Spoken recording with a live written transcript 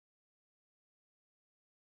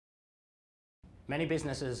Many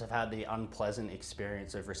businesses have had the unpleasant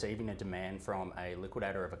experience of receiving a demand from a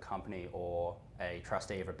liquidator of a company or a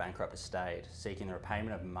trustee of a bankrupt estate seeking the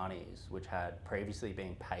repayment of monies which had previously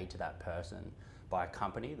been paid to that person by a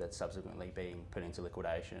company that's subsequently been put into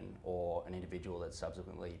liquidation or an individual that's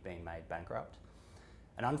subsequently been made bankrupt.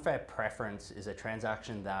 An unfair preference is a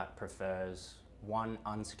transaction that prefers one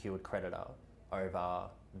unsecured creditor over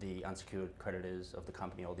the unsecured creditors of the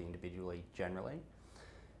company or the individual generally.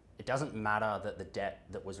 It doesn't matter that the debt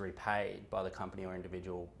that was repaid by the company or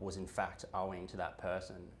individual was in fact owing to that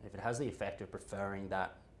person. If it has the effect of preferring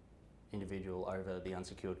that individual over the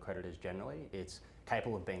unsecured creditors generally, it's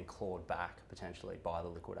capable of being clawed back potentially by the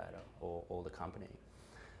liquidator or the company.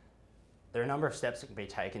 There are a number of steps that can be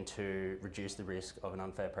taken to reduce the risk of an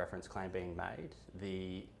unfair preference claim being made.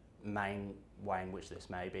 The main way in which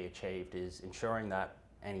this may be achieved is ensuring that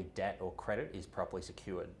any debt or credit is properly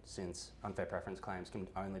secured, since unfair preference claims can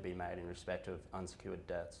only be made in respect of unsecured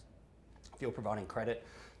debts. If you're providing credit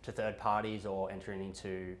to third parties or entering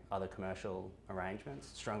into other commercial arrangements,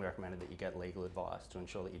 it's strongly recommended that you get legal advice to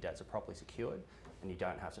ensure that your debts are properly secured and you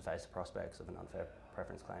don't have to face the prospects of an unfair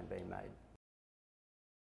preference claim being made.